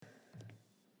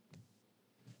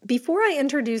Before I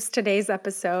introduce today's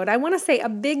episode, I want to say a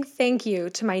big thank you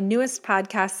to my newest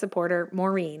podcast supporter,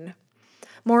 Maureen.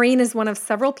 Maureen is one of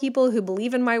several people who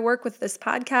believe in my work with this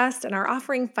podcast and are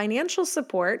offering financial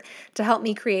support to help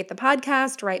me create the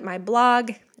podcast, write my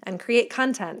blog, and create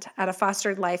content at A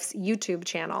Fostered Life's YouTube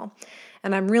channel.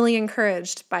 And I'm really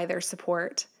encouraged by their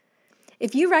support.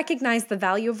 If you recognize the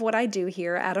value of what I do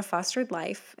here at A Fostered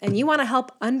Life and you want to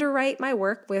help underwrite my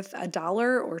work with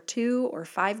 $1 or $2 or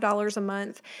 $5 a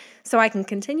month so I can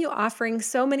continue offering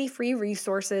so many free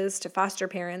resources to foster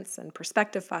parents and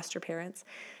prospective foster parents,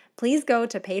 please go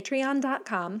to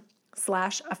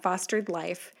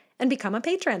patreon.com/afosteredlife and become a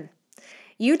patron.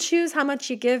 You choose how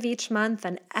much you give each month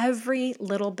and every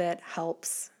little bit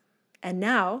helps. And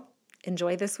now,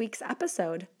 enjoy this week's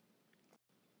episode.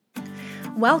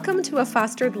 Welcome to A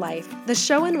Fostered Life, the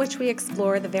show in which we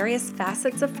explore the various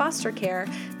facets of foster care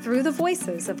through the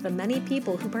voices of the many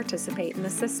people who participate in the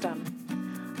system.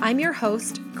 I'm your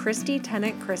host, Christy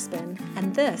Tennant-Crispin,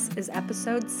 and this is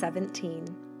episode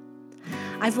 17.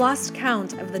 I've lost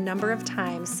count of the number of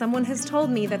times someone has told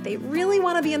me that they really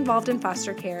want to be involved in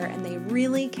foster care and they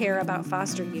really care about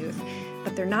foster youth,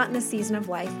 but they're not in a season of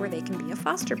life where they can be a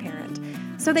foster parent.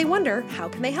 So they wonder, how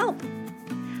can they help?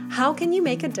 How can you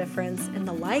make a difference in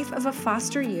the life of a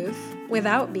foster youth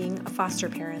without being a foster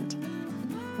parent?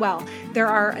 Well, there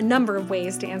are a number of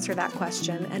ways to answer that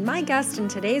question, and my guest in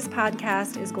today's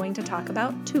podcast is going to talk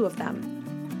about two of them.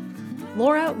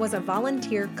 Laura was a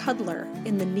volunteer cuddler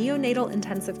in the neonatal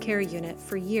intensive care unit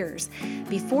for years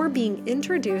before being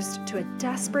introduced to a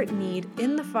desperate need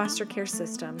in the foster care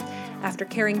system after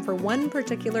caring for one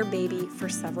particular baby for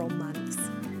several months.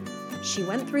 She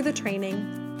went through the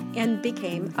training and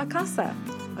became a CASA,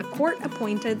 a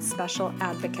court-appointed special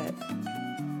advocate.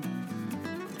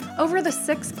 Over the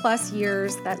 6+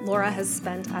 years that Laura has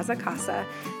spent as a CASA,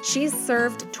 she's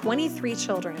served 23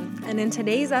 children, and in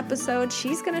today's episode,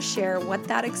 she's going to share what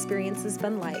that experience has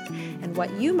been like and what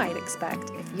you might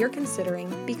expect if you're considering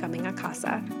becoming a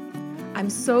CASA. I'm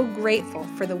so grateful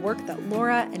for the work that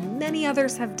Laura and many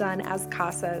others have done as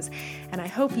CASAs, and I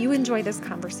hope you enjoy this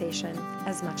conversation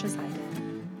as much as I did.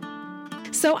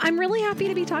 So I'm really happy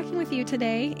to be talking with you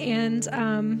today. And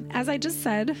as I just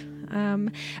said,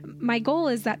 my goal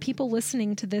is that people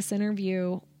listening to this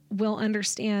interview will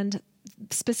understand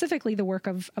specifically the work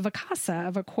of a CASA,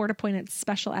 of a court-appointed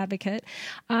special advocate.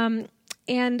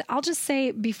 And I'll just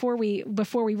say before we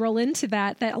roll into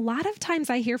that a lot of times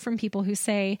I hear from people who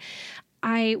say,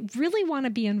 I really want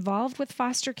to be involved with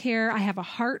foster care. I have a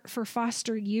heart for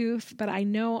foster youth, but I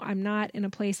know I'm not in a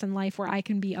place in life where I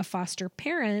can be a foster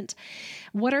parent.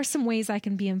 What are some ways I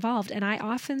can be involved? And I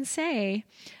often say,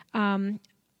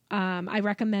 I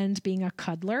recommend being a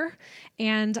cuddler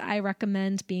and I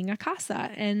recommend being a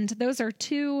CASA. And those are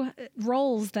two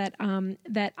roles that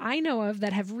I know of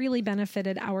that have really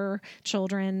benefited our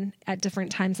children at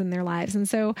different times in their lives. And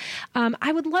so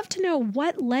I would love to know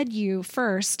what led you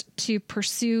first to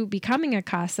pursue becoming a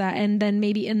CASA. And then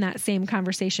maybe in that same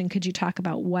conversation, could you talk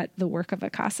about what the work of a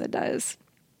CASA does?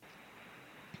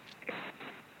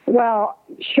 Well,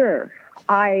 sure.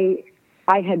 I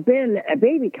had been a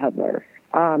baby cuddler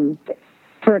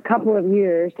for a couple of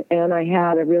years, and I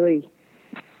had a really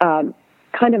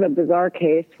kind of a bizarre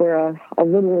case where a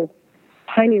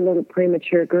tiny little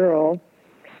premature girl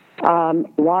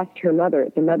lost her mother.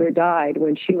 The mother died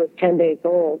when she was 10 days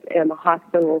old, and the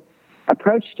hospital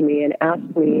approached me and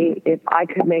asked me if I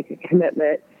could make a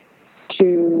commitment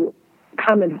to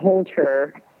come and hold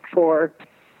her for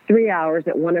 3 hours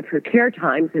at one of her care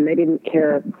times, and they didn't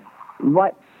care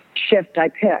what shift I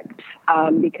picked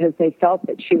because they felt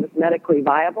that she was medically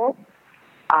viable,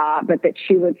 but that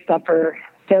she would suffer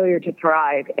failure to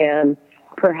thrive and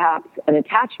perhaps an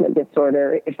attachment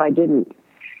disorder if I didn't.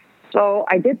 So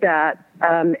I did that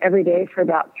every day for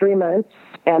about 3 months,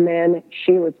 and then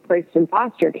she was placed in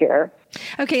foster care.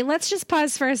 Okay, let's just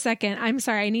pause for a second. I'm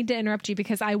sorry, I need to interrupt you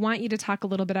because I want you to talk a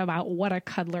little bit about what a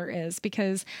cuddler is,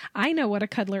 because I know what a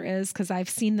cuddler is because I've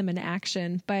seen them in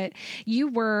action, but you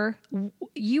were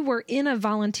in a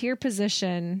volunteer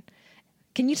position.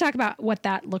 Can you talk about what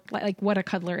that looked like what a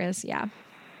cuddler is? Yeah.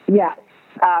 Yes.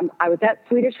 I was at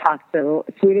Swedish Hospital.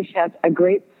 Swedish has a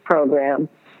great program.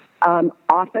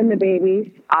 Often the babies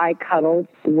I cuddled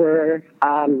were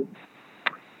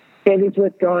babies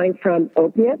withdrawing from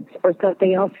opiates or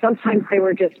something else. Sometimes they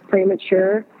were just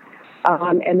premature,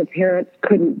 and the parents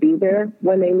couldn't be there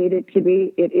when they needed to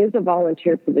be. It is a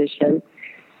volunteer position.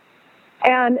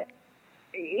 And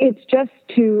it's just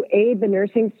to aid the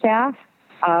nursing staff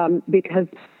because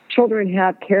children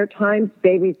have care times.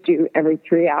 Babies do every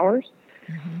 3 hours.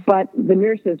 Mm-hmm. But the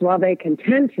nurses, while they can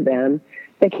tend to them,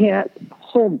 they can't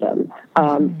hold them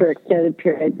for extended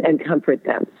periods and comfort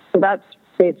them. So that's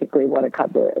basically what a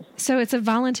cuddler is. So it's a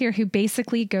volunteer who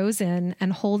basically goes in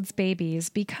and holds babies,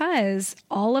 because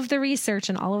all of the research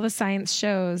and all of the science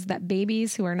shows that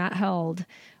babies who are not held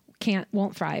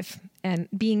won't thrive. And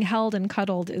being held and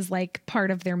cuddled is like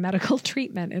part of their medical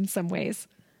treatment in some ways.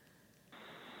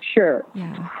 Sure.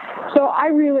 Yeah. So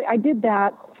I did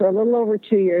that for a little over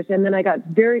 2 years, and then I got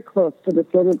very close to this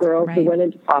little girl who went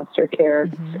into foster care.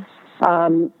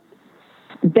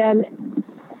 Then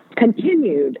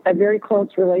continued a very close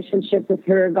relationship with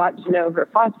her, got to know her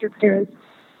foster parents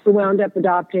who wound up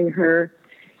adopting her.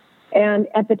 And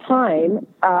at the time,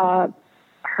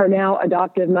 her now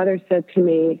adoptive mother said to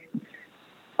me,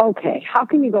 okay, how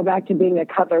can you go back to being a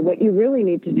cuddler? What you really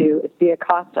need to do is be a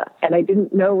CASA. And I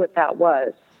didn't know what that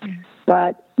was.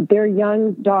 But their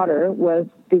young daughter was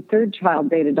the third child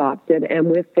they'd adopted.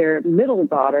 And with their middle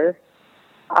daughter,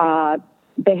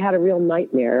 they had a real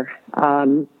nightmare.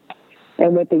 And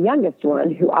with the youngest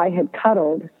one, who I had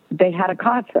cuddled, they had a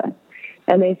CASA.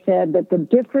 And they said that the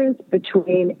difference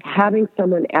between having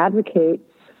someone advocate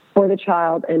for the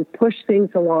child and push things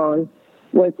along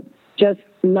was just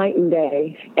night and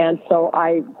day. And so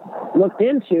I looked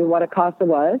into what a CASA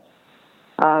was,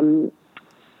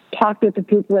 talked with the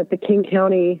people at the King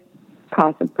County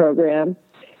CASA program,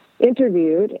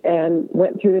 interviewed, and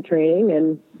went through the training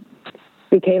and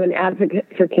became an advocate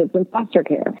for kids in foster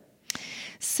care.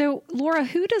 So, Laura,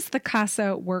 who does the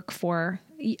CASA work for?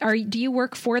 Do you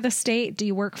work for the state? Do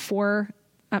you work for?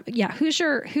 Who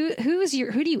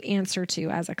do you answer to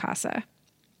as a CASA?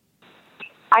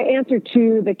 I answer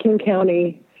to the King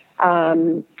County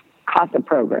CASA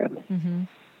program. Mm-hmm.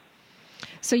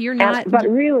 So you're not, but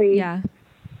really, yeah.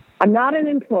 I'm not an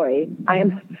employee. I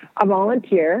am a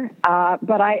volunteer.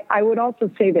 But I would also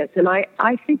say this, and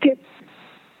I think it's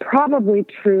probably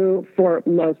true for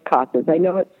most CASAs. I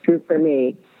know it's true for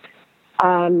me.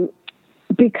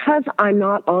 Because I'm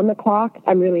not on the clock,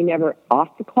 I'm really never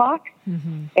off the clock.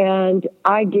 Mm-hmm. And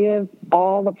I give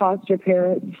all the foster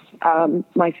parents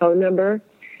my phone number.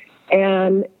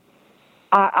 And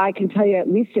I can tell you, at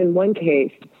least in one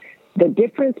case, the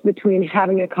difference between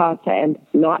having a CASA and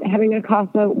not having a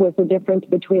CASA was the difference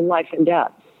between life and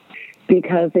death.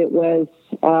 Because it was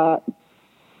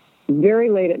very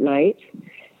late at night,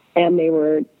 and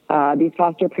these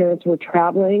foster parents were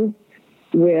traveling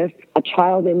with a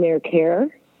child in their care,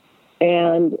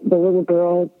 and the little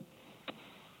girl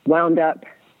wound up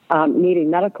needing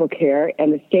medical care,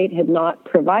 and the state had not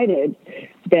provided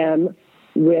them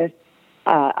with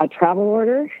a travel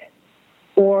order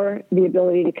or the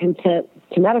ability to consent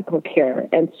to medical care.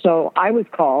 And so I was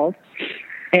called,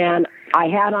 and I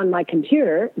had on my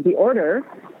computer the order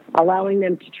allowing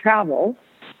them to travel,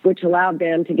 which allowed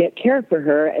them to get care for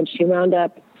her, and she wound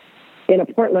up in a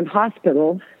Portland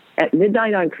hospital at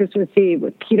midnight on Christmas Eve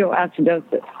with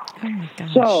ketoacidosis. Oh my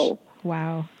gosh. So,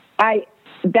 wow.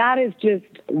 That is just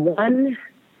one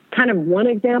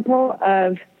example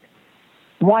of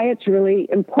why it's really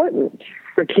important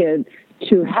for kids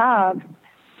to have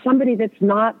somebody that's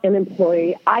not an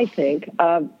employee, I think,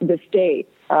 of the state.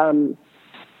 And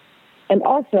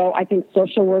also, I think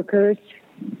social workers,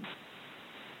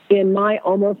 in my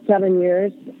almost 7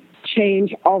 years,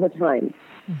 change all the time.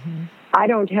 Mm-hmm. I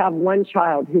don't have one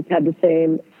child who's had the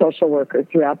same social worker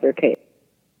throughout their case.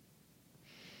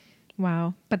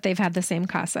 Wow. But they've had the same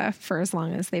CASA for as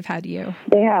long as they've had you.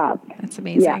 They have. That's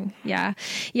amazing. Yeah.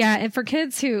 And for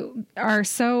kids who are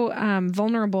so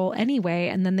vulnerable anyway,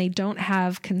 and then they don't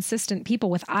have consistent people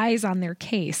with eyes on their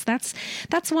case, that's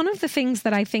one of the things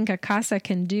that I think a CASA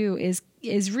can do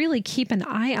is really keep an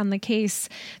eye on the case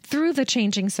through the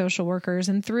changing social workers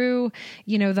and through,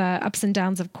 the ups and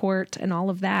downs of court and all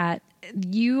of that.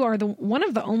 You are one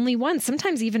of the only ones,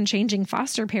 sometimes even changing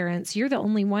foster parents, you're the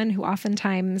only one who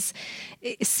oftentimes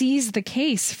sees the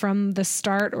case from the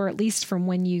start, or at least from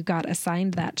when you got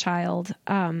assigned that child,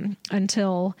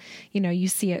 until, you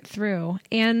see it through.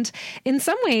 And in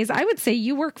some ways, I would say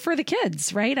you work for the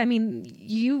kids, right? I mean,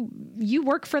 you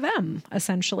work for them,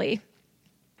 essentially.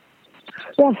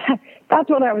 Well, that's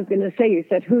what I was going to say. You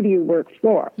said, who do you work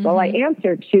for? Mm-hmm. Well, I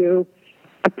answer to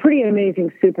a pretty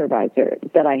amazing supervisor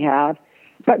that I have,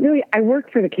 but really I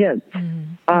work for the kids.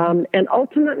 Mm-hmm. And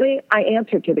ultimately I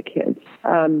answer to the kids.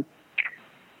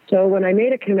 So when I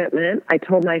made a commitment, I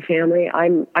told my family,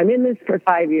 I'm in this for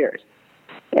 5 years,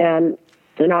 and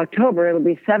in October it'll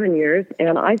be 7 years,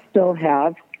 and I still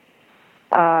have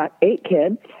 8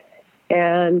 kids,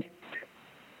 and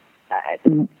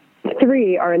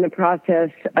 3 are in the process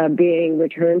of being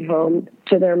returned home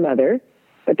to their mother,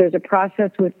 but there's a process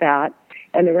with that.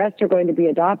 And the rest are going to be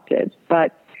adopted.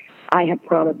 But I have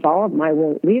promised all of them I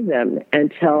won't leave them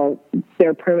until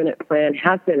their permanent plan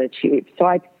has been achieved. So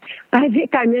I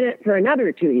think I'm in it for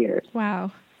another 2 years.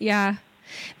 Wow. Yeah.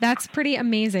 That's pretty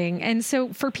amazing. And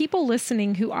so for people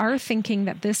listening who are thinking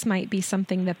that this might be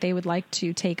something that they would like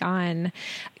to take on,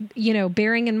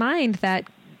 bearing in mind that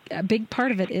a big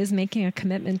part of it is making a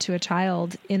commitment to a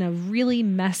child in a really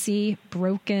messy,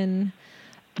 broken,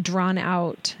 drawn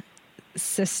out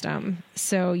system.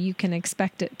 So you can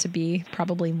expect it to be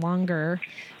probably longer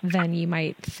than you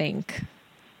might think.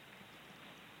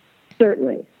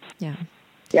 Certainly. Yeah.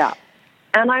 Yeah.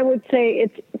 And I would say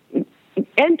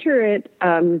enter it.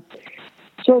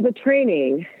 So the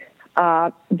training,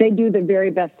 they do the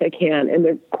very best they can, and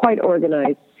they're quite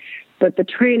organized. But the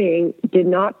training did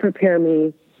not prepare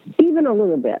me even a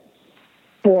little bit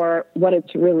for what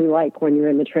it's really like when you're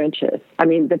in the trenches. I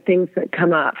mean, the things that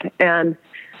come up. And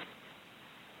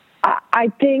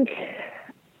I think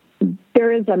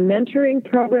there is a mentoring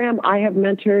program. I have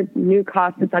mentored new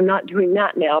CASAs. I'm not doing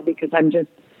that now because I'm just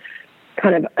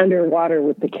kind of underwater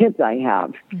with the kids I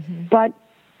have. Mm-hmm. But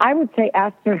I would say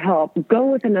ask for help. Go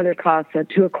with another CASA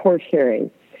to a court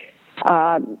hearing.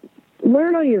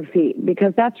 Learn on your feet,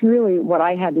 because that's really what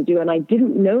I had to do. And I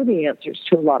didn't know the answers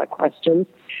to a lot of questions,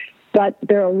 but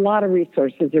there are a lot of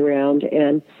resources around.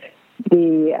 And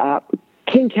the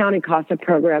King County CASA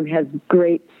program has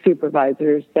great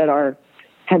supervisors that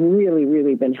have really,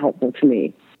 really been helpful to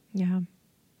me. Yeah.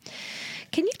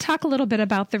 Can you talk a little bit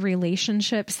about the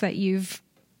relationships that you've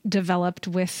developed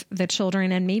with the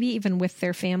children and maybe even with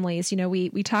their families?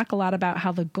 We talk a lot about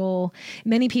how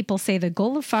many people say the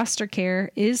goal of foster care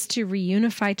is to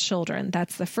reunify children.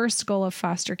 That's the first goal of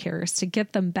foster care, is to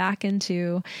get them back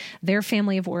into their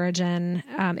family of origin.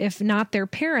 If not their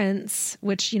parents,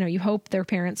 which, you hope their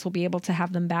parents will be able to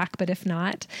have them back, but if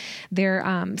not, they're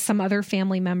some other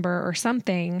family member or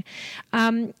something.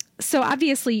 So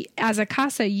obviously, as a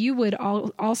CASA, you would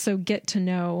also get to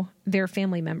know their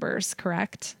family members,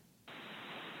 correct?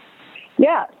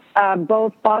 Yes,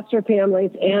 both foster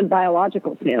families and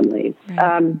biological families.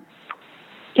 Right.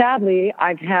 Sadly,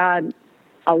 I've had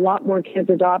a lot more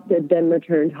kids adopted than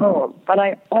returned home, but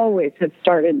I always have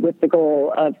started with the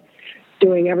goal of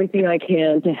doing everything I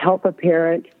can to help a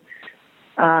parent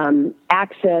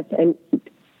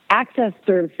access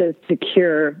services to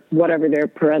cure whatever their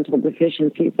parental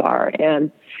deficiencies are. And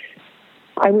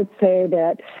I would say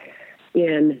that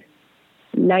in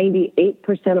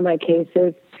 98% of my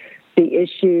cases, the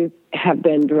issues have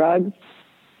been drugs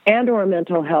and or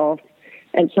mental health,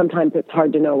 and sometimes it's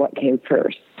hard to know what came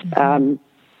first. Mm-hmm.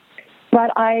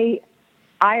 But I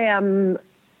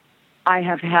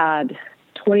have had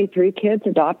 23 kids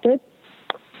adopted,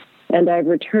 and I've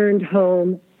returned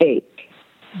home 8.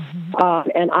 Mm-hmm.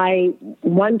 And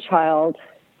one child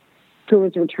who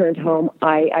was returned home,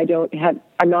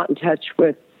 I'm not in touch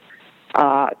with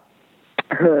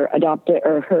her adopted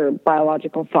or her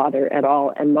biological father at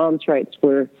all, and mom's rights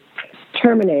were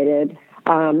terminated.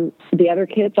 The other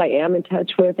kids I am in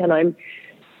touch with, and I'm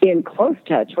in close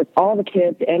touch with all the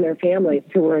kids and their families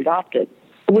who were adopted,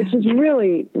 which is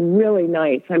really, really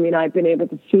nice. I mean, I've been able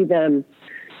to see them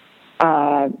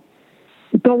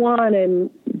go on and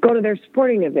go to their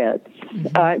sporting events.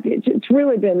 Mm-hmm. It's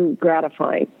really been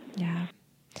gratifying. Yeah.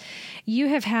 You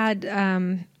have had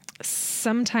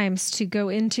sometimes to go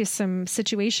into some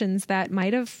situations that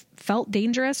might have felt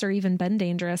dangerous or even been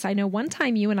dangerous. I know one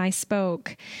time you and I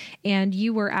spoke, and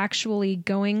you were actually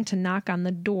going to knock on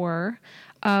the door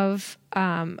of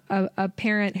a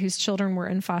parent whose children were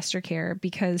in foster care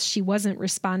because she wasn't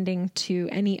responding to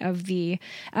any of the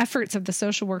efforts of the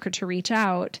social worker to reach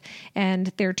out.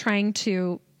 And they're trying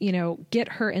to, get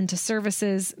her into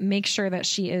services, make sure that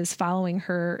she is following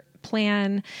her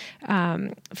plan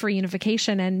for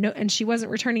unification, and she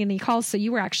wasn't returning any calls. So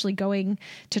you were actually going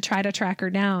to try to track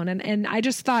her down. And I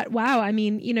just thought, wow, I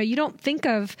mean, you don't think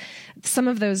of some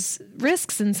of those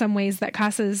risks in some ways that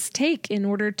CASAs take in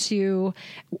order to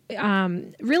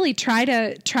really try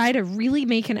to really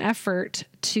make an effort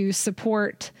to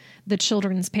support the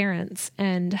children's parents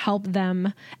and help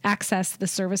them access the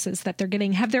services that they're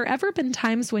getting. Have there ever been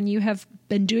times when you have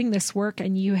been doing this work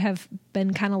and you have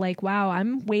been kind of like, wow,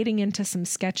 I'm wading into some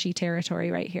sketchy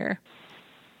territory right here?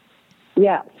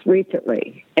 Yes,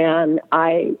 recently. And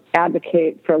I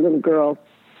advocate for a little girl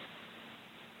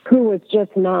who was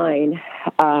just 9.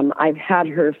 I've had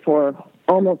her for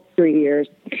almost 3 years.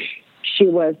 She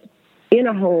was in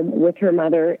a home with her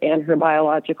mother and her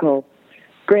biological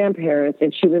grandparents,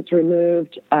 and she was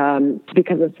removed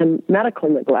because of some medical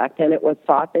neglect. And it was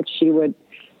thought that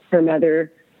her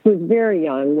mother, who was very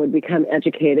young, would become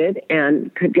educated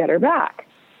and could get her back.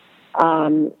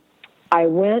 I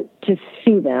went to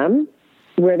see them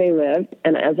where they lived,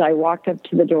 and as I walked up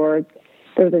to the door,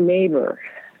 there was a neighbor,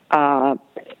 and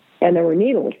there were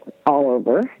needles all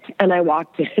over, and I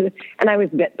walked in, and I was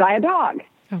bit by a dog.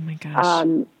 Oh, my gosh.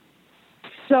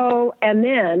 And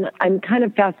then I'm kind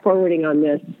of fast forwarding on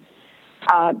this.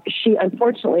 She,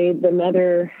 unfortunately, the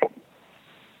mother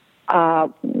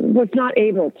was not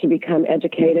able to become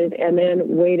educated and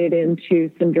then waded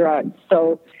into some drugs.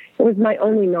 So it was my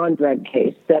only non-drug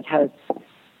case that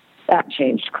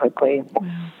changed quickly.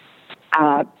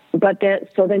 Wow.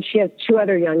 Then she has 2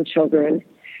 other young children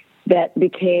that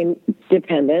became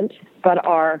dependent, but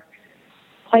are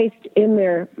placed in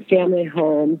their family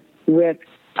home with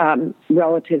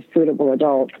relative suitable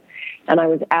adults. And I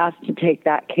was asked to take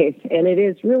that case. And it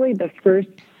is really the first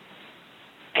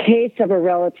case of a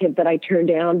relative that I turned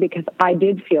down because I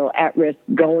did feel at risk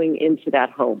going into that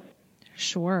home.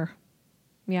 Sure.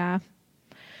 Yeah.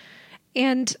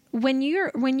 And when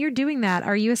you're doing that,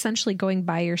 are you essentially going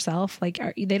by yourself? Like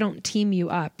they don't team you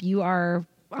up. You are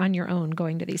on your own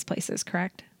going to these places,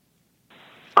 correct?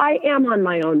 I am on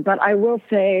my own, but I will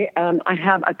say I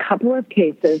have a couple of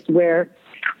cases where,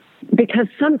 because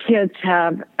some kids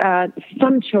have,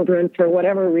 some children, for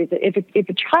whatever reason, if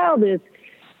a child is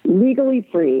legally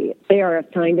free, they are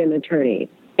assigned an attorney.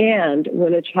 And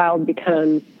when a child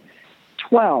becomes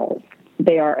 12,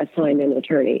 they are assigned an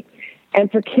attorney. And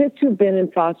for kids who've been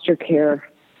in foster care,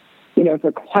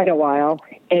 for quite a while,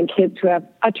 and kids who have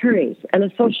attorneys and a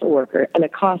social worker and a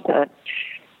CASA,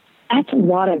 that's a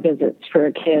lot of visits for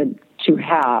a kid to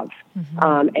have.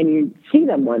 Mm-hmm. And you see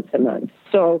them once a month.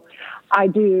 So I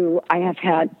have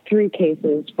had 3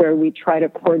 cases where we try to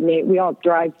coordinate. We all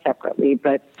drive separately,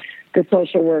 but the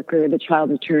social worker, the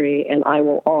child attorney, and I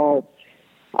will all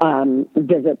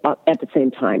visit at the same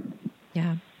time.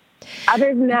 Yeah.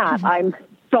 Other than that, I'm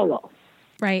solo.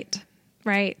 Right.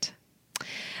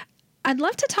 I'd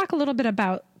love to talk a little bit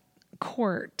about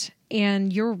court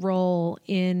and your role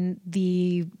in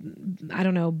the,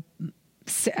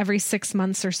 every 6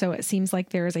 months or so, it seems like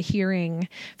there is a hearing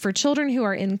for children who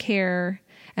are in care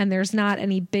and there's not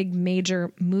any big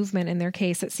major movement in their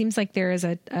case. It seems like there is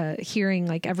a hearing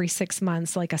like every 6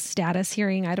 months, like a status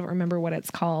hearing. I don't remember what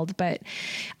it's called, but,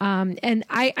 and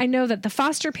I know that the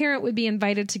foster parent would be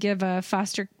invited to give a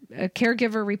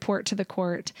caregiver report to the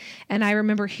court. And I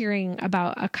remember hearing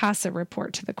about a CASA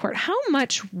report to the court. How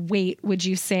much weight would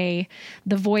you say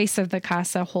the voice of the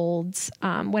CASA holds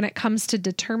when it comes to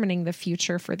determining the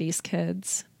future for these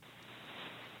kids?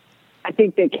 I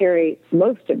think they carry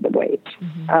most of the weight.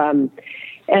 Mm-hmm.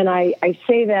 And I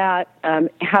say that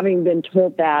having been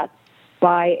told that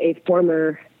by a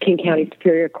former King County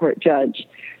Superior Court judge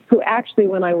who actually,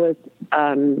 when I was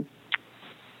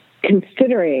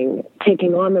considering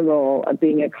taking on the role of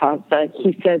being a CASA,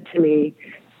 he said to me,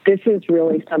 this is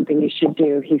really something you should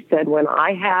do. He said, when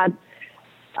I had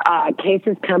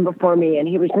cases come before me, and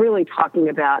he was really talking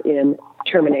about in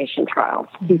termination trials,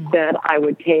 he said I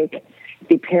would take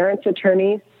the parents'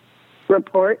 attorney's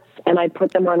reports and I'd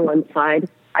put them on one side.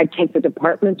 I'd take the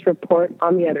department's report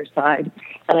on the other side,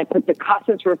 and I put the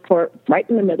CASA's report right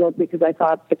in the middle because I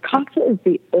thought the CASA is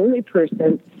the only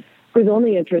person whose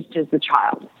only interest is the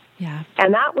child. Yeah.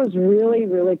 And that was really,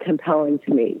 really compelling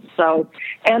to me. So,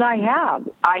 and I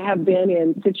have been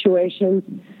in situations,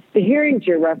 the hearings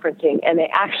you're referencing, and they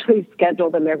actually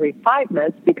schedule them every 5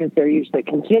 months because they're usually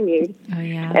continued. Oh,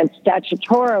 yeah. And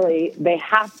statutorily, they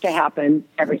have to happen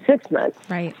every 6 months.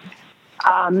 Right.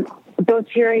 Those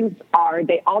hearings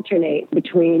they alternate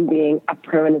between being a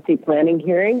permanency planning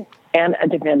hearing and a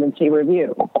dependency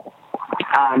review.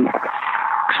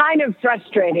 Kind of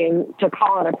frustrating to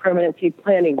call it a permanency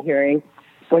planning hearing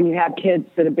when you have kids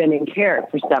that have been in care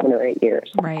for 7 or 8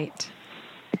 years. Right.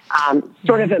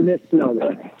 Sort of a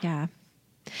misnomer. Yeah.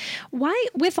 Why,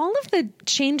 with all of the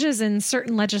changes in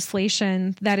certain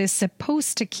legislation that is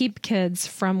supposed to keep kids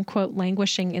from, quote,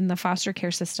 languishing in the foster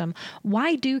care system,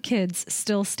 why do kids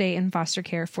still stay in foster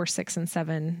care for 6 and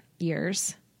 7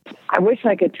 years? I wish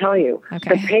I could tell you.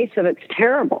 Okay. The pace of it's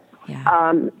terrible.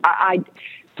 Yeah.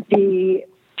 The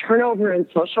turnover in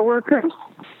social workers.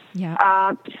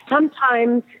 Yeah.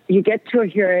 Sometimes you get to a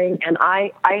hearing, and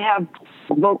I have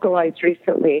vocalized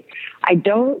recently, I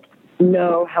don't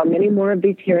know how many more of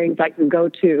these hearings I can go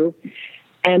to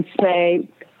and say,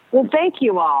 well, thank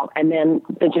you all. And then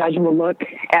the judge will look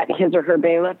at his or her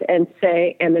bailiff and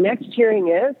say, and the next hearing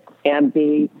is, and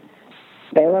the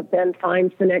bailiff then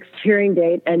finds the next hearing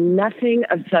date, and nothing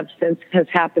of substance has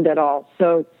happened at all.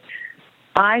 So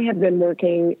I have been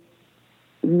working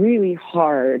really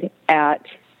hard at,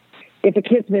 if a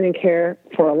kid's been in care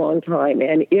for a long time,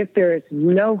 and if there is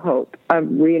no hope of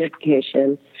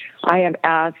reunification, I have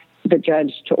asked the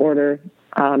judge to order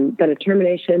that a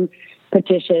termination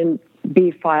petition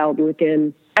be filed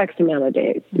within X amount of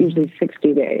days, usually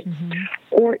 60 days.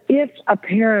 Or if a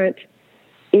parent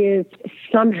is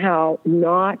somehow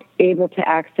not able to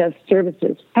access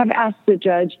services, have asked the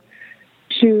judge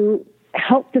to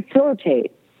help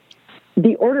facilitate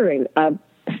the ordering of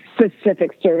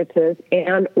specific services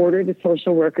and order the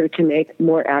social worker to make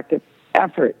more active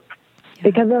efforts.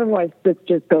 Because otherwise this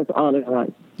just goes on and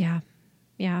on. Yeah.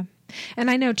 And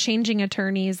I know changing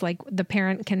attorneys, like the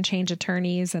parent can change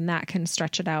attorneys and that can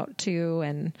stretch it out too,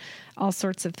 and all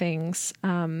sorts of things.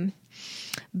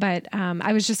 But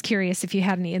I was just curious if you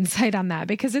had any insight on that,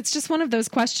 because it's just one of those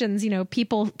questions,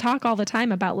 people talk all the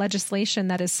time about legislation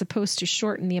that is supposed to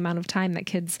shorten the amount of time that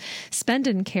kids spend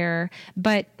in care.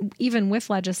 But even with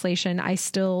legislation, I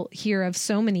still hear of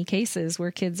so many cases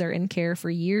where kids are in care for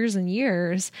years and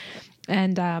years.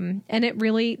 And it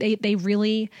really, they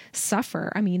really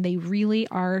suffer. I mean, they really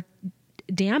are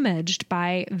damaged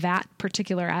by that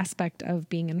particular aspect of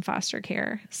being in foster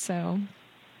care. So.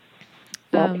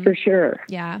 Well, for sure.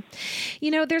 Yeah.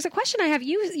 There's a question I have.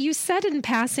 You said in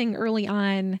passing early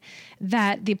on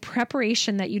that the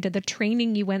preparation that you did, the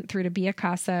training you went through to be a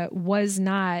CASA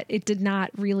it did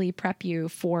not really prep you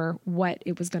for what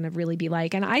it was going to really be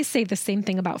like. And I say the same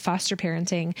thing about foster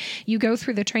parenting. You go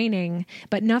through the training,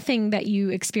 but nothing that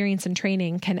you experience in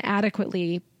training can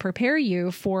adequately prepare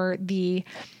you for the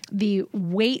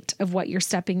weight of what you're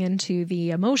stepping into,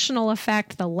 the emotional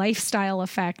effect, the lifestyle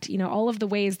effect, all of the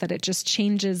ways that it just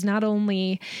changes not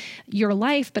only your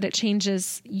life, but it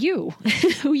changes you,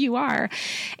 who you are.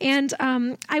 And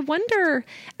I wonder,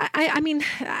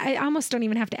 I almost don't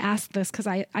even have to ask this because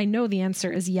I know the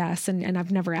answer is yes. And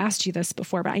I've never asked you this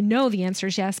before, but I know the answer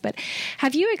is yes. But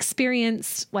have you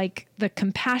experienced like the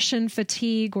compassion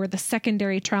fatigue or the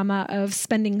secondary trauma of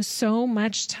spending so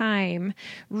much time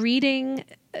reading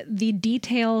the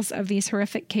details of these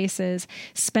horrific cases,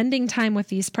 spending time with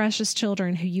these precious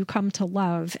children who you come to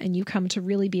love and you come to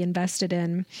really be invested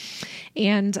in,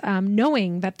 and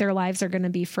knowing that their lives are going to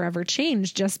be forever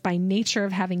changed just by nature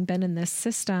of having been in this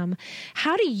system?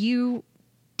 How do you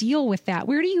deal with that?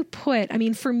 Where do you put,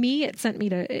 for me, it sent me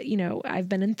to, I've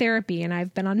been in therapy and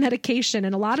I've been on medication,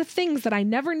 and a lot of things that I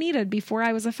never needed before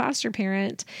I was a foster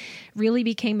parent really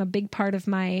became a big part of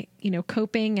my,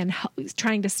 coping and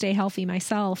trying to stay healthy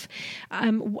myself.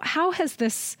 How has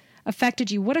this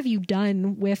affected you? What have you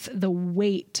done with the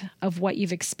weight of what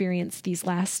you've experienced these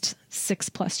last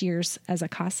 6+ years as a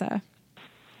CASA?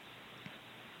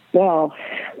 Well,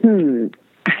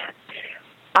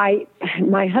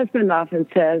 my husband often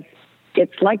says,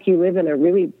 it's like you live in a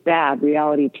really bad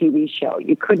reality TV show.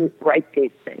 You couldn't write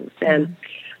these things. And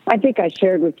I think I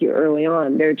shared with you early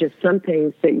on, there are just some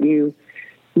things that you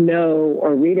know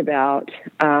or read about.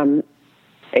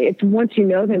 It's once you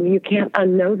know them, you can't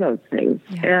unknow those things.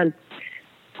 Yeah. And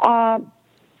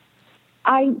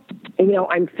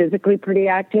I'm physically pretty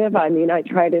active. I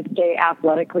try to stay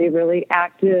athletically really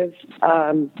active.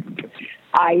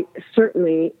 I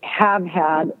certainly have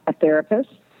had a therapist.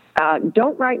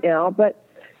 Don't right now, but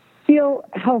feel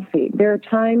healthy. There are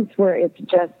times where it's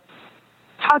just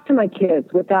talk to my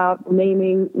kids without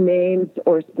naming names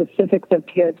or specifics of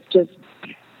kids.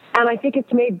 And I think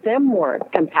it's made them more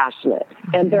compassionate.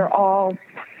 And they're all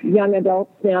young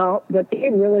adults now, but they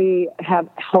really have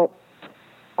helped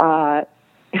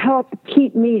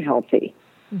keep me healthy.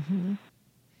 Mm-hmm.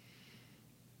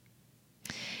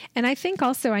 And I think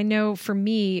also, I know for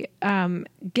me,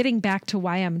 getting back to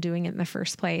why I'm doing it in the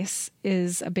first place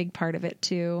is a big part of it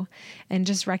too. And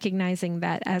just recognizing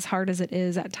that as hard as it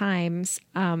is at times,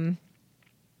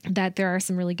 that there are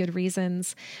some really good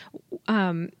reasons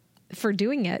for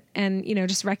doing it. And,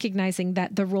 just recognizing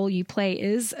that the role you play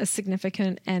is a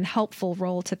significant and helpful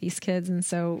role to these kids. And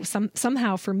so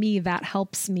somehow for me, that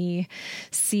helps me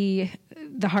see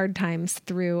the hard times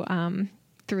through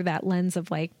that lens of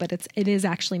but it is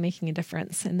actually making a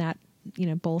difference, and that,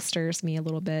 bolsters me a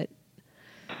little bit.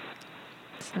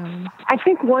 So I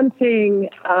think one thing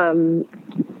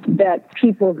that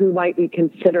people who might be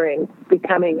considering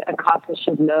becoming a CASA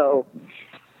should know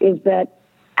is that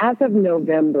as of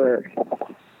November,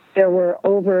 there were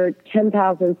over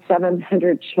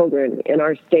 10,700 children in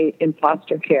our state in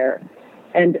foster care.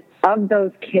 And of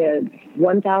those kids,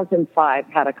 1,005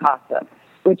 had a CASA,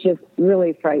 which is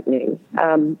really frightening.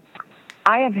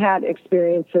 I have had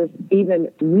experiences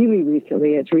even really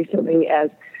recently as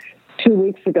 2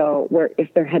 weeks ago, where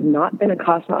if there had not been a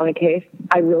CASA on a case,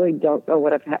 I really don't know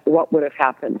what would have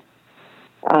happened.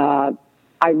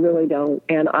 I really don't.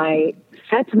 And I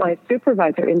said to my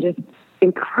supervisor in just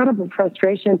incredible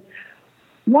frustration,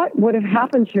 what would have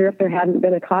happened here if there hadn't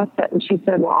been a CASA? And she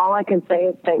said, well, all I can say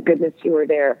is thank goodness you were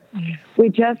there. We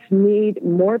just need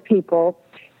more people.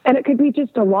 And it could be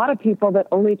just a lot of people that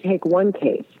only take one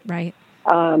case. Right.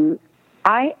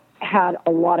 I had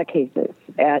a lot of cases.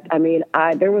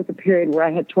 There was a period where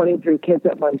I had 23 kids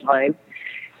at one time,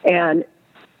 and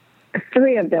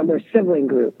 3 of them were sibling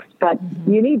groups. But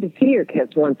you need to see your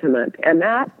kids once a month. And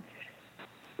that,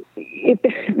 if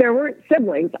there weren't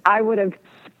siblings, I would have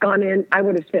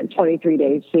spent 23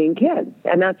 days seeing kids.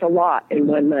 And that's a lot in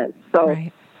 1 month. So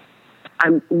right.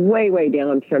 I'm way, way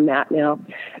down from that now.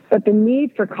 But the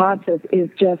need for CASAs is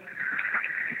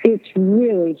it's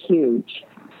really huge.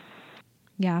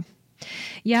 Yeah.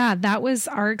 Yeah, that was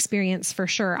our experience for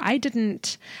sure. I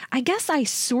guess I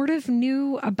sort of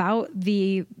knew about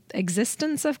the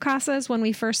existence of CASAs when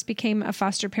we first became a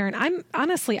foster parent. I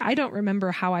don't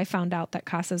remember how I found out that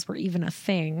CASAs were even a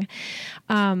thing.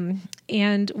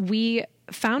 And we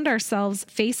found ourselves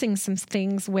facing some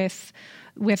things with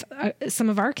some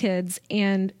of our kids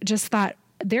and just thought,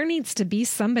 there needs to be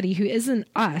somebody who isn't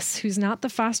us, who's not the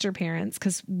foster parents,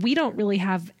 because we don't really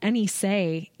have any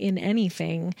say in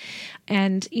anything.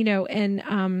 And,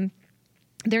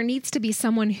 there needs to be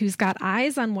someone who's got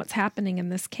eyes on what's happening in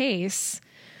this case,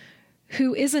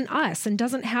 who isn't us and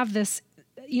doesn't have this,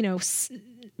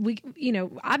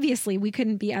 obviously we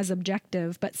couldn't be as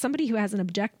objective, but somebody who has an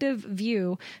objective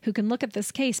view who can look at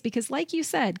this case, because like you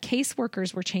said,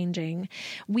 caseworkers were changing.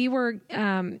 We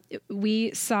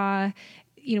saw,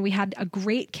 we had a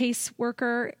great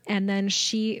caseworker, and then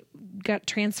she got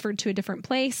transferred to a different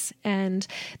place. And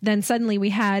then suddenly we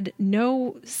had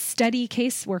no steady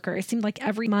caseworker. It seemed like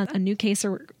every month a new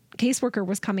caseworker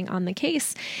was coming on the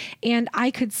case. And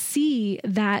I could see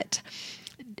that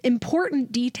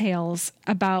important details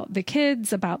about the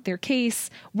kids, about their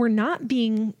case, were not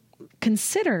being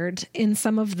considered in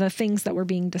some of the things that were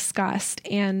being discussed.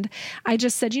 And I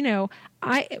just said,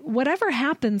 whatever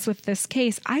happens with this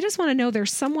case, I just want to know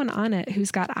there's someone on it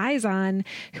who's got eyes on,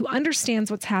 who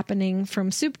understands what's happening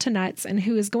from soup to nuts, and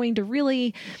who is going to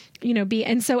really, be.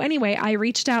 And so anyway, I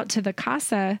reached out to the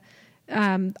CASA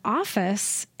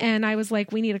office, and I was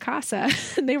like, we need a CASA.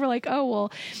 And they were like, oh,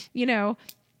 well,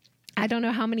 I don't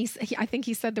know how many, I think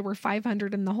he said there were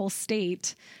 500 in the whole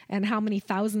state, and how many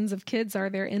thousands of kids are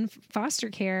there in foster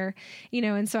care,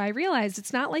 and so I realized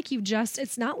it's not like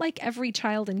it's not like every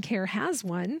child in care has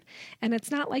one. And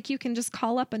it's not like you can just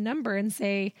call up a number and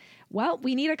say, well,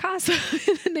 we need a CASA,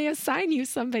 and they assign you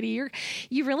somebody.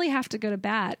 You really have to go to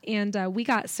bat. And we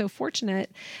got so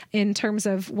fortunate in terms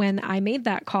of when I made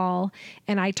that call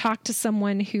and I talked to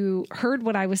someone who heard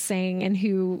what I was saying, and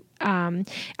who,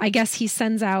 I guess they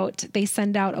send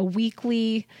out a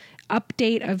weekly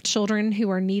update of children who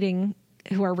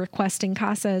are requesting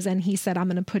CASAs. And he said, I'm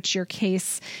going to put your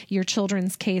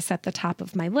children's case at the top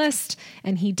of my list.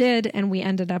 And he did. And we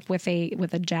ended up with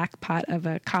a jackpot of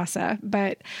a CASA.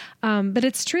 But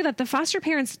it's true that the foster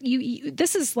parents,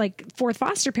 this is like, for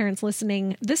foster parents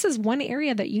listening, this is one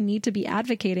area that you need to be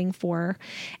advocating for,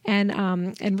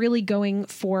 and really going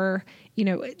for,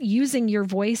 using your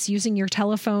voice, using your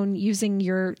telephone, using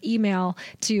your email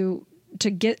to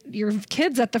get your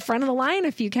kids at the front of the line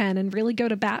if you can, and really go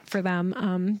to bat for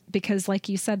them. Because like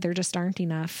you said, there just aren't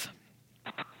enough.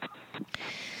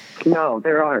 No,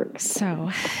 there aren't.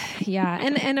 So, yeah.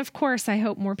 And of course, I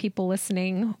hope more people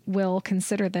listening will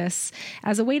consider this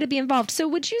as a way to be involved. So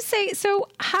would you say,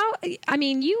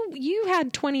 you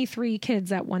had 23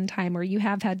 kids at one time, or you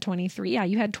have had 23. Yeah,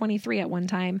 you had 23 at one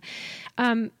time.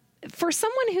 For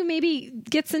someone who maybe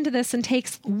gets into this and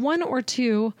takes 1 or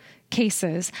 2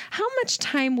 cases, how much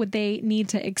time would they need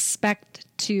to expect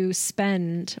to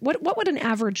spend? What would an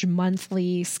average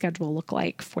monthly schedule look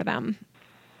like for them?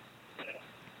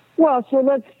 Well, so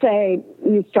let's say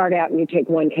you start out and you take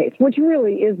 1 case, which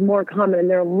really is more common. And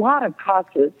there are a lot of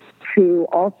CASAs who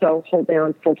also hold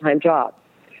down full-time jobs.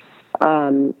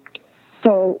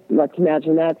 So let's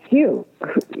imagine that's you,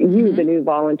 mm-hmm. the new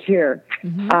volunteer.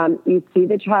 Mm-hmm. You see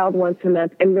the child once a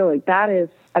month, and really that is,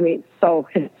 so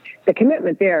the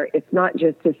commitment there, it's not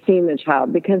just to seeing the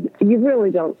child, because you really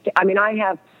don't,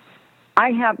 I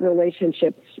have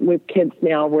relationships with kids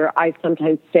now where I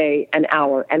sometimes stay an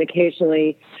hour, and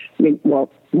occasionally, more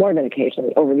than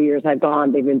occasionally, over the years I've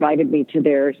gone, they've invited me to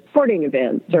their sporting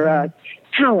events or a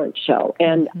talent show,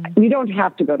 and you don't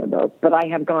have to go to those, but I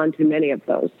have gone to many of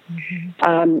those.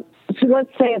 Mm-hmm. So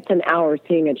let's say it's an hour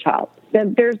seeing a child.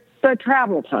 Then there's the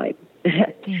travel time.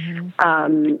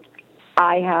 Mm-hmm.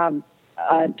 I have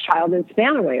a child in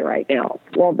Spanaway right now.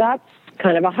 Well, that's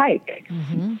kind of a hike.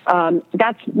 Mm-hmm.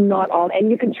 That's not all, and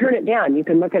you can turn it down. You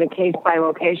can look at a case by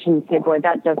location and say, boy,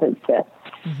 that doesn't fit.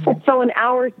 So an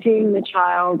hour seeing the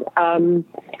child,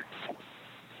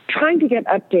 trying to get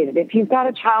updated. If you've got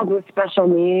a child with special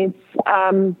needs,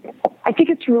 I think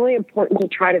it's really important to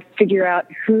try to figure out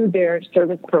who their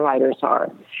service providers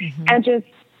are and just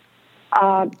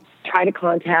try to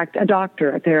contact a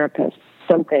doctor, a therapist,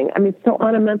 something. I mean, so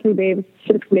on a monthly basis,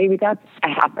 maybe that's a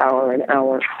half hour, an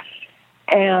hour.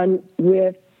 And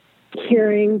with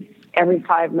hearings every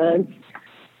 5 months,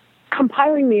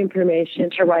 compiling the information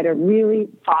to write a really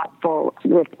thoughtful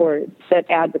report that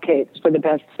advocates for the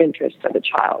best interest of the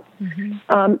child.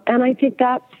 And I think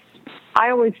I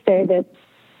always say that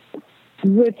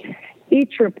with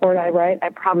each report I write, I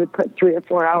probably put 3 or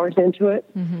 4 hours into it.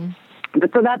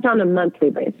 But so that's on a monthly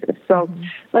basis. So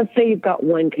let's say you've got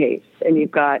one case and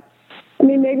you've got,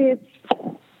 maybe it's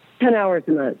 10 hours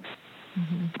a month.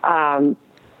 And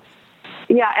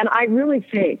I really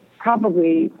say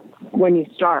probably when you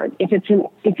start, if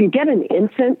you get an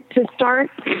infant to start,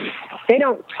 they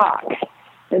don't talk.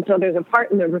 And so there's a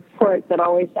part in the report that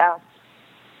always asks,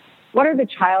 what are the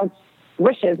child's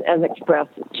wishes as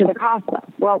expressed to the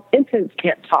CASA? Well, infants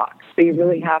can't talk, so you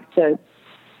really have to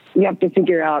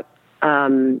figure out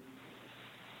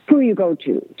who you go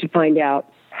to find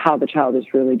out how the child is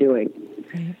really doing.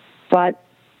 But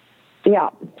yeah.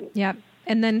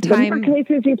 And then the more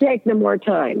cases you take, the more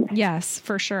time. Yes,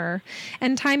 for sure.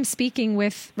 And time speaking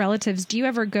with relatives. Do you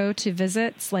ever go to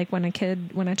visits, like when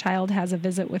a child has a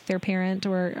visit with their parent,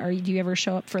 or do you ever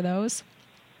show up for those?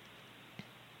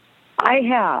 I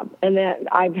have, and that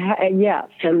yes,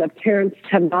 and the parents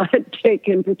have not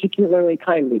taken particularly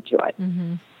kindly to it.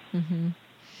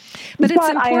 But it's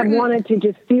important. I have wanted to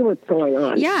just see what's going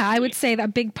on. Yeah, I would say that a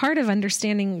big part of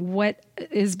understanding what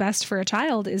is best for a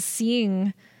child is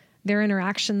seeing their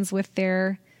interactions with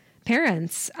their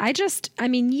parents.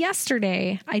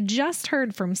 Yesterday, I just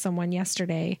heard from someone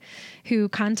yesterday who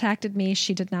contacted me.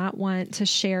 She did not want to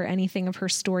share anything of her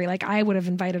story. Like, I would have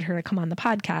invited her to come on the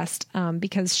podcast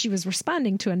because she was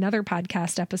responding to another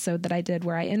podcast episode that I did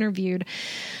where I interviewed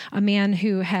a man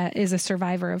who is a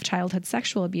survivor of childhood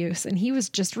sexual abuse. And he was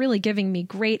just really giving me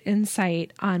great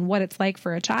insight on what it's like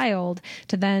for a child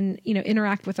to then,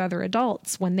 interact with other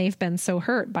adults when they've been so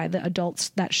hurt by the adults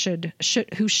that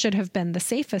who should have been the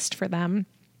safest for them.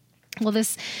 Well,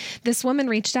 this woman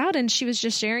reached out and she was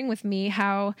just sharing with me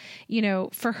how,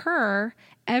 for her,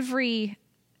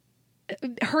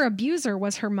 her abuser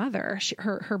was her mother.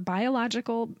 Her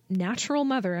biological, natural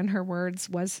mother, in her words,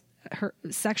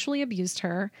 sexually abused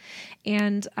her.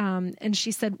 And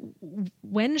she said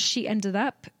when she ended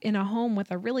up in a home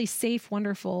with a really safe,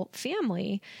 wonderful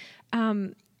family,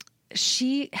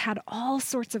 she had all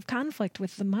sorts of conflict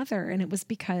with the mother, and it was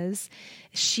because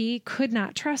she could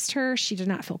not trust her. She did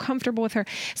not feel comfortable with her.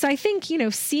 So I think,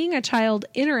 seeing a child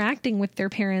interacting with their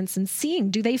parents and seeing,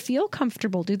 do they feel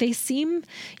comfortable? Do they seem,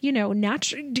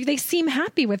 natural? Do they seem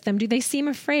happy with them? Do they seem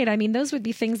afraid? Those would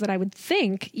be things that I would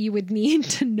think you would need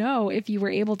to know if you were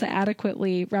able to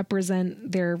adequately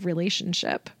represent their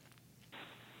relationship.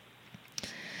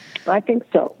 I think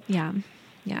so. Yeah.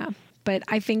 But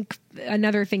I think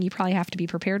another thing you probably have to be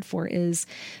prepared for is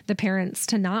the parents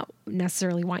to not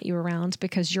necessarily want you around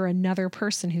because you're another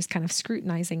person who's kind of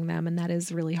scrutinizing them. And that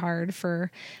is really hard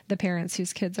for the parents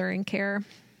whose kids are in care.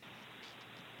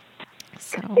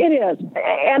 So it is.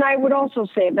 And I would also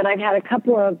say that I've had a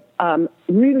couple of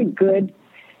really good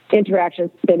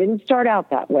interactions. They didn't start out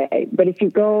that way. But if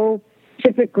you go,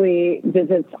 typically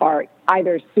visits are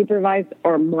either supervised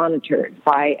or monitored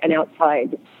by an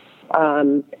outside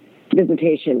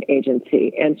visitation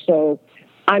agency. And so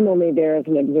I'm only there as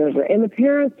an observer. And the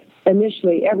parents,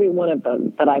 initially, every one of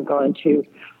them that I've gone to,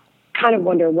 kind of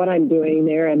wonder what I'm doing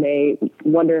there, and they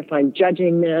wonder if I'm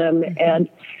judging them. And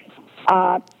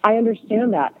I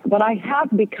understand that. But I have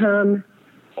become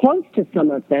close to some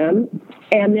of them,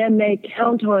 and then they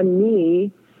count on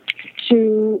me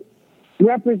to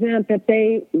represent that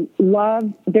they love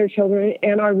their children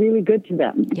and are really good to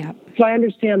them. Yeah. So I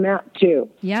understand that too.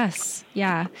 Yes.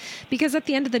 Yeah. Because at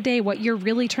the end of the day, what you're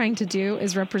really trying to do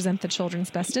is represent the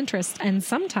children's best interest. And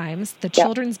sometimes the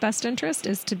children's best interest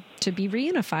is to be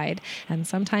reunified. And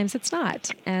sometimes it's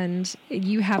not. And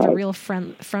you have a real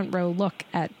front row look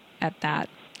at that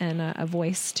and a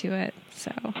voice to it.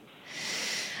 So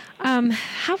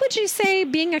how would you say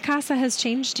being a CASA has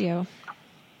changed you?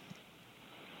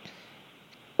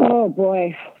 Oh,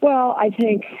 boy. Well, I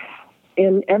think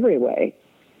in every way.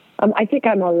 I think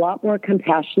I'm a lot more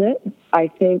compassionate. I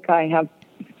think I have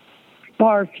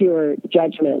far fewer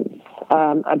judgments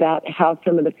about how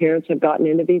some of the parents have gotten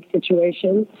into these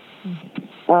situations.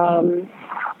 So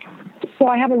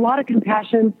I have a lot of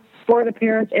compassion for the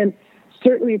parents and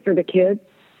certainly for the kids.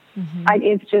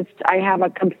 It's just, I have a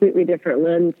completely different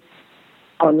lens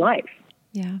on life.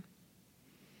 Yeah.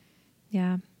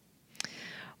 Yeah.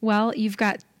 Well, you've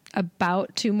got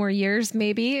about 2 more years,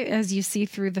 maybe, as you see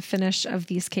through the finish of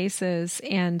these cases.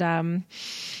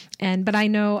 But I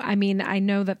know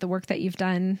that the work that you've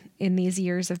done in these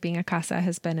years of being a CASA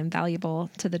has been invaluable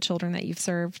to the children that you've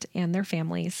served and their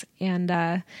families. And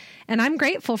I'm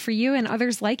grateful for you and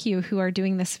others like you who are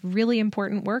doing this really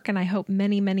important work. And I hope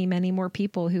many, many, many more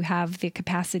people who have the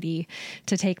capacity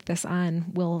to take this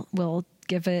on will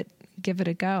give it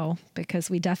a go, because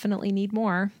we definitely need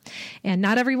more. And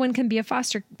not everyone can be a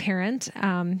foster parent,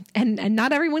 and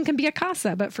not everyone can be a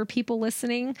CASA, but for people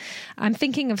listening, I'm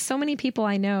thinking of so many people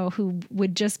I know who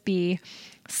would just be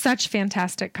such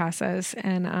fantastic CASAs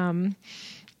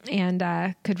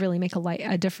and could really make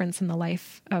a difference in the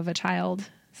life of a child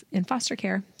in foster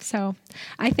care. So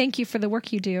I thank you for the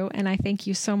work you do, and I thank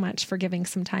you so much for giving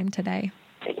some time today.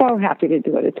 So happy to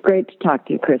do it. It's great to talk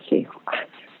to you, Christy.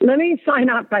 Let me sign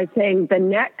off by saying the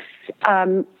next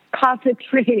CASA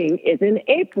training is in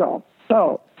April.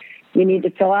 So you need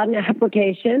to fill out an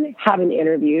application, have an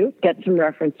interview, get some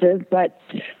references. But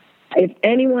if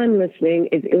anyone listening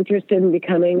is interested in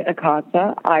becoming a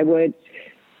CASA, I would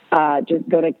just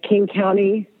go to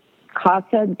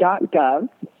kingcountycasa.gov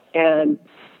and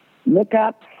look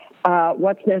up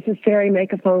what's necessary,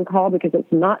 make a phone call, because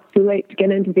it's not too late to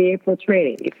get into the April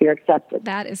training if you're accepted.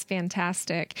 That is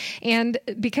fantastic. And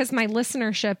because my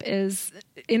listenership is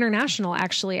international,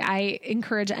 actually, I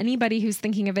encourage anybody who's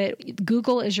thinking of it,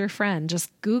 Google is your friend. Just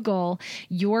Google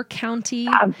your county.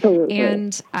 Absolutely.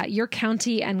 And your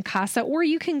county and CASA, or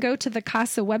you can go to the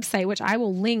CASA website, which I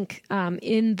will link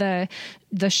in the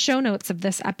show notes of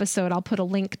this episode. I'll put a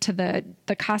link to the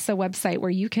CASA website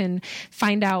where you can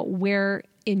find out where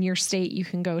in your state you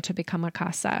can go to become a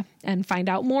CASA and find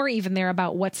out more even there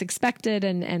about what's expected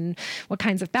and what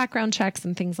kinds of background checks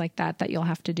and things like that you'll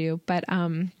have to do. But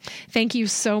thank you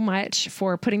so much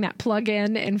for putting that plug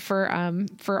in and for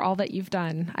all that you've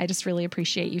done. I just really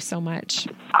appreciate you so much.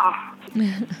 Oh,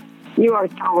 you are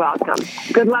so welcome.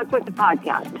 Good luck with the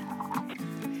podcast.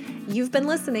 You've been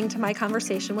listening to my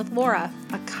conversation with Laura,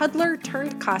 a cuddler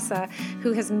turned CASA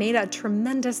who has made a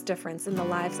tremendous difference in the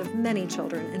lives of many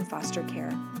children in foster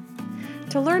care.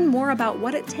 To learn more about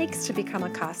what it takes to become a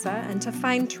CASA and to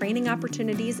find training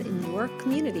opportunities in your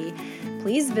community,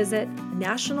 please visit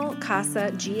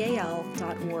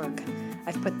nationalcasagal.org.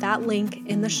 I've put that link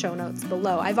in the show notes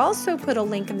below. I've also put a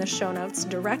link in the show notes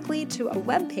directly to a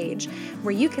webpage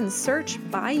where you can search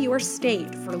by your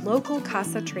state for local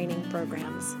CASA training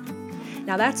programs.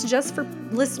 Now, that's just for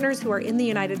listeners who are in the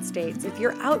United States. If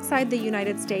you're outside the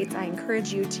United States, I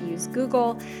encourage you to use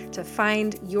Google to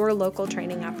find your local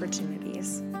training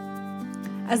opportunities.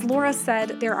 As Laura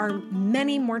said, there are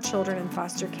many more children in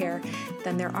foster care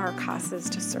than there are CASAs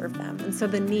to serve them, and so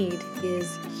the need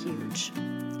is huge.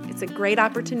 It's a great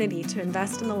opportunity to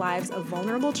invest in the lives of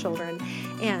vulnerable children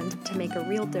and to make a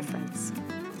real difference.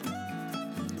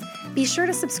 Be sure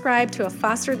to subscribe to a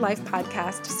Fostered Life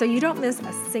podcast so you don't miss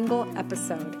a single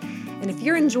episode. And if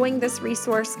you're enjoying this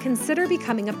resource, consider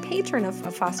becoming a patron of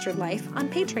Fostered Life on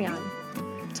Patreon.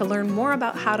 To learn more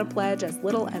about how to pledge as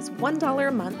little as $1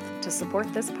 a month to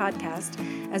support this podcast,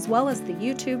 as well as the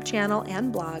YouTube channel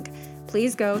and blog,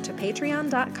 please go to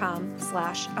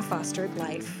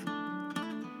patreon.com/afosteredlife.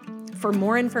 For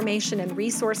more information and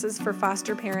resources for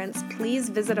foster parents, please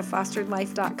visit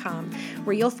afosteredlife.com,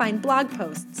 where you'll find blog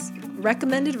posts,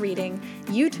 recommended reading,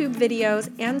 YouTube videos,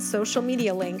 and social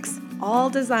media links, all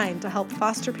designed to help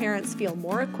foster parents feel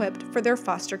more equipped for their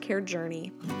foster care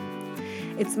journey.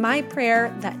 It's my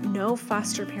prayer that no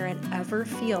foster parent ever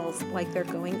feels like they're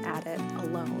going at it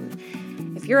alone.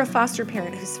 If you're a foster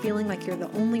parent who's feeling like you're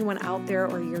the only one out there,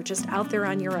 or you're just out there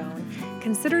on your own,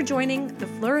 consider joining the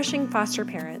Flourishing Foster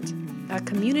Parent, a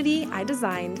community I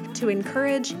designed to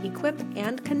encourage, equip,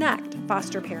 and connect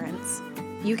foster parents.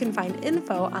 You can find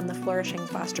info on the Flourishing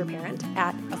Foster Parent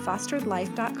at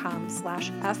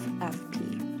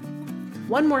afosteredlife.com/FFP.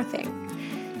 One more thing.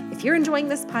 If you're enjoying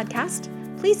this podcast,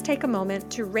 please take a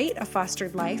moment to rate A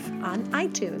Fostered Life on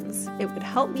iTunes. It would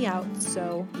help me out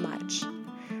so much.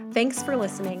 Thanks for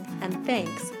listening, and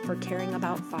thanks for caring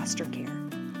about foster care.